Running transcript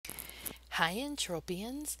Hi,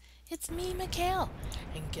 Entropians. It's me, Mikhail.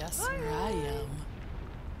 And guess where I Hi. am?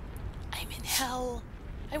 I'm in hell.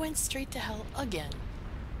 I went straight to hell again.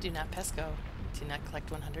 Do not pass go. Do not collect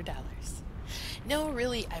 $100. No,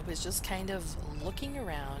 really, I was just kind of looking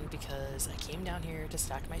around because I came down here to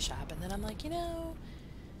stock my shop, and then I'm like,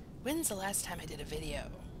 when's the last time I did a video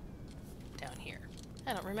down here?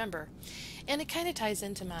 I don't remember. And it kind of ties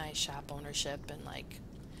into my shop ownership and like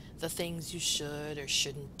the things you should or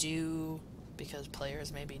shouldn't do because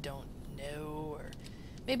players maybe don't know, or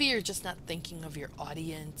maybe you're just not thinking of your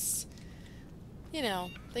audience,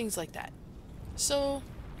 things like that. So,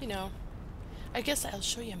 you know, I guess I'll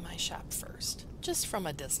show you my shop first, just from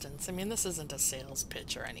a distance. I mean, this isn't a sales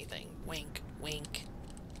pitch or anything. Wink, wink.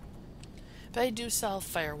 But I do sell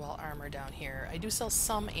firewall armor down here. I do sell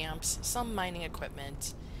some amps, some mining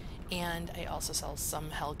equipment, and I also sell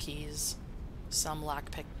some hell keys, some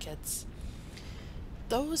lockpick kits.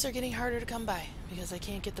 Those are getting harder to come by because I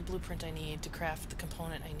can't get the blueprint I need to craft the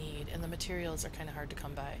component I need, and the materials are kind of hard to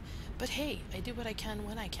come by. But hey, I do what I can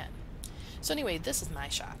when I can. So anyway, this is my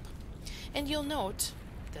shop. And you'll note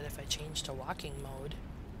that if I change to walking mode,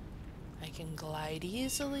 I can glide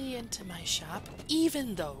easily into my shop,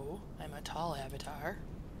 even though I'm a tall avatar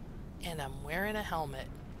and I'm wearing a helmet.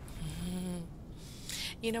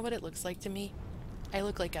 You know what it looks like to me? I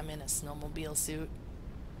look like I'm in a snowmobile suit.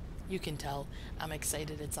 You can tell I'm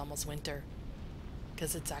excited it's almost winter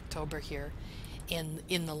because it's October here and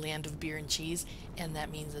in the land of beer and cheese, and that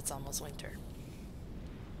means it's almost winter.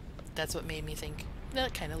 That's what made me think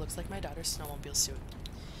that kind of looks like my daughter's snowmobile suit.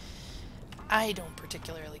 I don't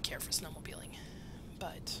particularly care for snowmobiling,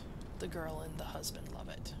 but the girl and the husband love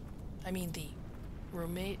it. I mean, the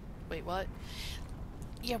roommate. Wait, what?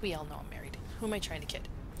 Yeah, we all know I'm married. Who am I trying to kid?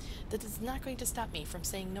 That is not going to stop me from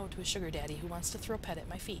saying no to a sugar daddy who wants to throw pet at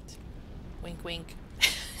my feet. Wink, wink.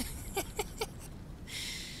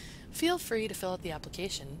 Feel free to fill out the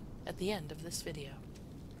application at the end of this video.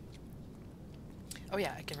 Oh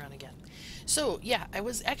yeah, I can run again. So yeah, I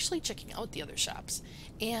was actually checking out the other shops,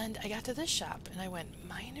 and I got to this shop, and I went,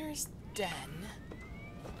 Miner's Den?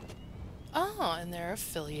 Oh, and they're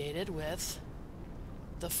affiliated with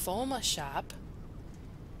the FOMA shop.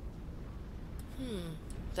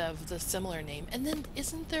 The similar name. And then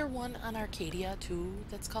isn't there one on Arcadia too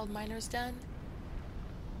that's called Miner's Den?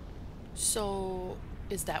 So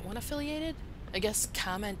is that one affiliated? I guess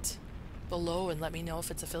comment below and let me know if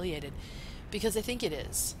it's affiliated, because I think it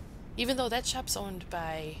is. Even though that shop's owned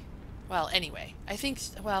by, well, anyway,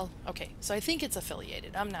 okay, so I think it's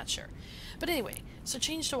affiliated. I'm not sure. But anyway, so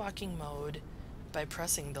change to walking mode by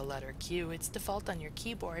pressing the letter Q. It's default on your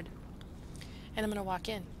keyboard. And I'm going to walk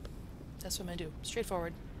in. That's what I'm going to do.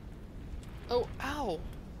 Straightforward. Oh, ow.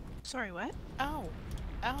 Sorry, what? Ow.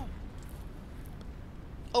 Ow.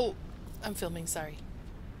 Oh, I'm filming, sorry.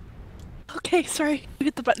 Okay, sorry. You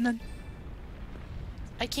hit the button then.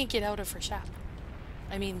 I can't get out of her shop.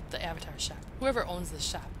 I mean, the avatar shop. Whoever owns this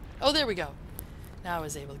shop. Oh, there we go. Now I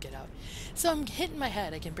was able to get out. So I'm hitting my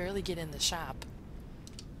head. I can barely get in the shop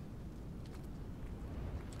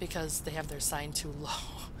because they have their sign too low.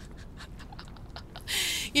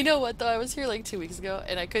 You know what, though? I was here like 2 weeks ago,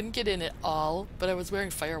 and I couldn't get in at all, but I was wearing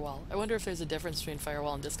firewall. I wonder if there's a difference between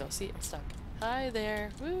firewall and disco. See, I'm stuck. Hi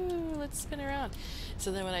there. Woo, let's spin around. So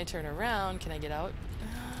then when I turn around, can I get out?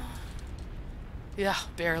 Yeah,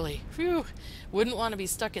 barely. Phew. Wouldn't want to be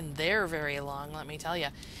stuck in there very long, let me tell you.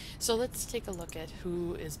 So let's take a look at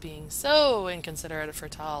who is being so inconsiderate for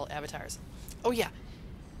tall avatars. Oh yeah,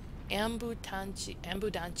 Ambudantia,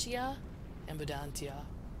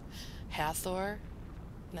 Hathor,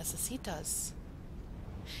 Necesitas.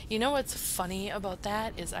 You know what's funny about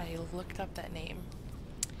that is I looked up that name.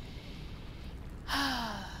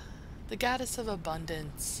 The goddess of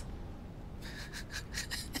abundance.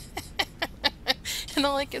 And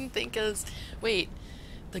all I can think is, wait,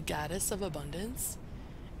 the goddess of abundance?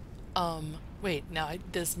 Wait, now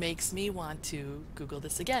this makes me want to Google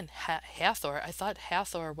this again. Hathor. I thought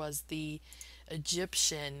Hathor was the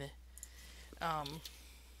Egyptian.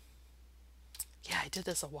 Yeah, I did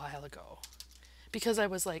this a while ago. Because I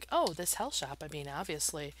was like, oh, this hell shop, I mean,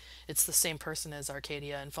 obviously, it's the same person as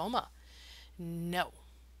Arcadia and Foma. No.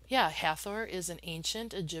 Yeah, Hathor is an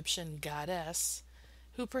ancient Egyptian goddess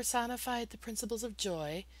who personified the principles of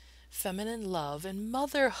joy, feminine love, and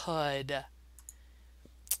motherhood.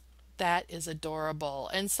 That is adorable.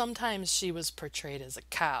 And sometimes she was portrayed as a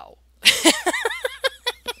cow.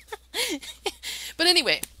 But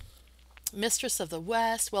anyway, Mistress of the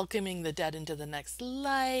West, welcoming the dead into the next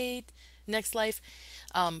life.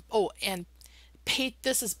 Oh, and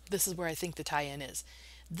this is where I think the tie-in is.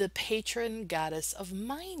 the patron goddess of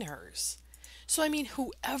miners. So, I mean,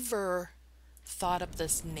 whoever thought up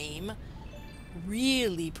this name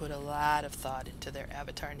really put a lot of thought into their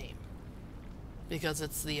avatar name because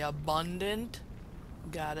it's the abundant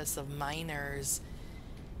goddess of miners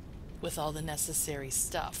with all the necessary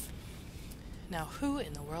stuff. Now, who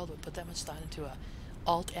in the world would put that much thought into a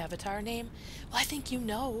alt avatar name? Well, I think you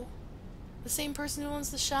know. The same person who owns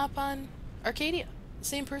the shop on Arcadia. The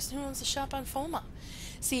same person who owns the shop on Foma.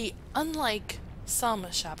 See, unlike some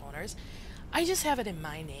shop owners, I just have it in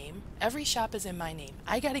my name. Every shop is in my name.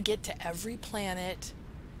 I got to get to every planet,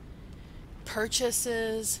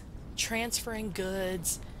 purchases, transferring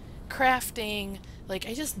goods, crafting. Like,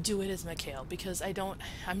 I just do it as Mikhail because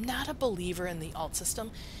I'm not a believer in the alt system.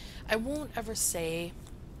 I won't ever say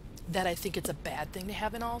that I think it's a bad thing to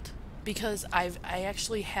have an alt because I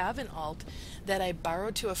actually have an alt that I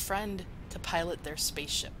borrowed to a friend to pilot their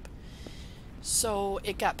spaceship. So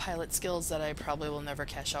it got pilot skills that I probably will never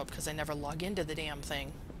cash out because I never log into the damn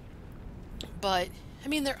thing. But, I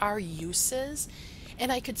mean, there are uses,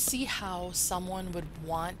 and I could see how someone would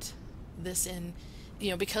want this in,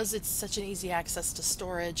 because it's such an easy access to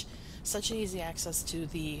storage, such an easy access to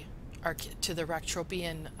the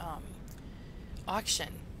Rocktropian auction.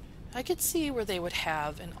 I could see where they would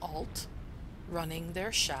have an alt running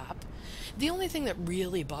their shop. The only thing that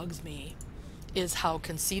really bugs me is how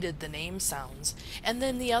conceited the name sounds. And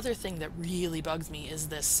then the other thing that really bugs me is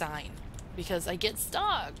this sign, because I get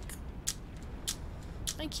stuck.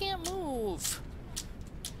 I can't move.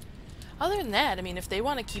 Other than that, I mean, if they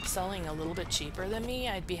want to keep selling a little bit cheaper than me,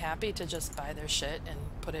 I'd be happy to just buy their shit and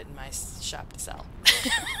put it in my shop to sell.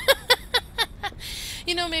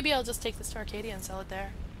 Maybe I'll just take this to Arcadia and sell it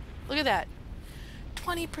there. Look at that.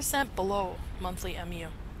 20% below monthly MU.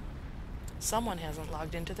 Someone hasn't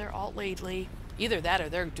logged into their alt lately. Either that or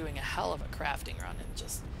they're doing a hell of a crafting run and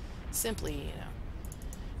just simply,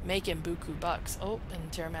 making buku bucks. Oh,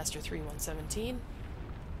 and Terramaster 3 117.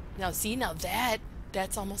 Now see,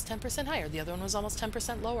 that's almost 10% higher. The other one was almost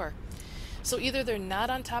 10% lower. So either they're not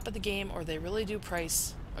on top of the game or they really do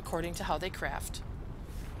price according to how they craft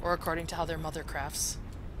or according to how their mother crafts.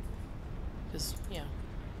 Because,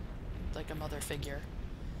 like a mother figure.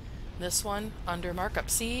 This one, under markup.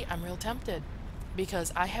 See, I'm real tempted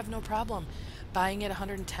because I have no problem buying it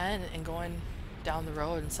 110 and going down the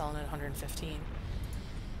road and selling it 115.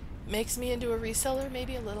 Makes me into a reseller,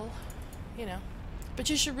 maybe a little, But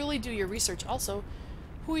you should really do your research also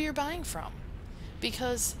who you're buying from,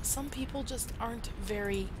 because some people just aren't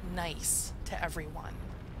very nice to everyone.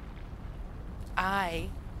 I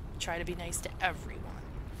try to be nice to everyone.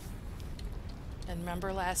 And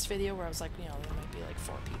remember last video where I was like, there might be like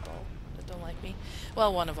 4 people that don't like me?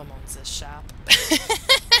 Well, one of them owns this shop.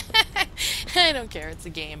 I don't care, it's a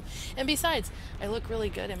game. And besides, I look really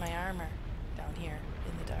good in my armor down here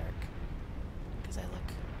in the dark. Because I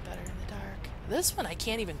look better in the dark. This one I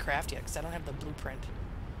can't even craft yet because I don't have the blueprint.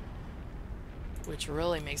 Which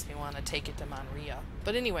really makes me want to take it to Monria.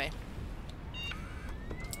 But anyway,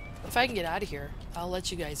 if I can get out of here, I'll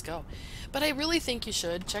let you guys go. But I really think you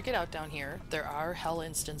should check it out down here. There are hell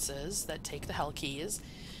instances that take the hell keys.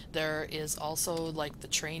 There is also like the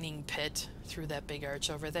training pit through that big arch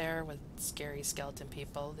over there with scary skeleton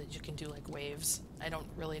people that you can do like waves. I don't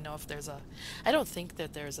really know if there's I don't think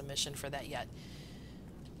that there's a mission for that yet.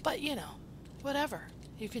 But whatever.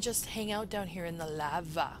 You could just hang out down here in the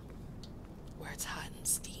lava where it's hot and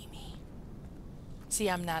steamy. See,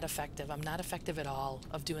 I'm not effective. I'm not effective at all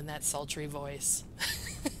of doing that sultry voice.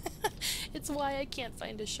 It's why I can't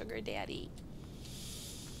find a sugar daddy.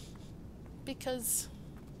 Because,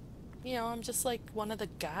 I'm just like one of the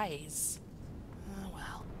guys. Oh,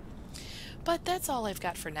 well. But that's all I've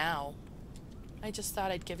got for now. I just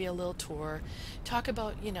thought I'd give you a little tour. Talk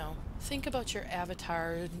about, think about your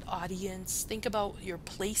avatar audience. Think about your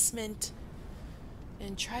placement.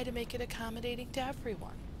 And try to make it accommodating to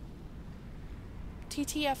everyone.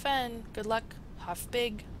 TTFN, good luck, huff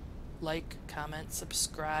big, like, comment,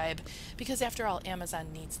 subscribe, because after all, Amazon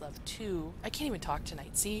needs love too. I can't even talk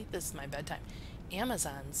tonight. See, this is my bedtime.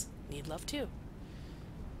 Amazons need love too.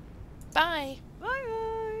 Bye. Bye.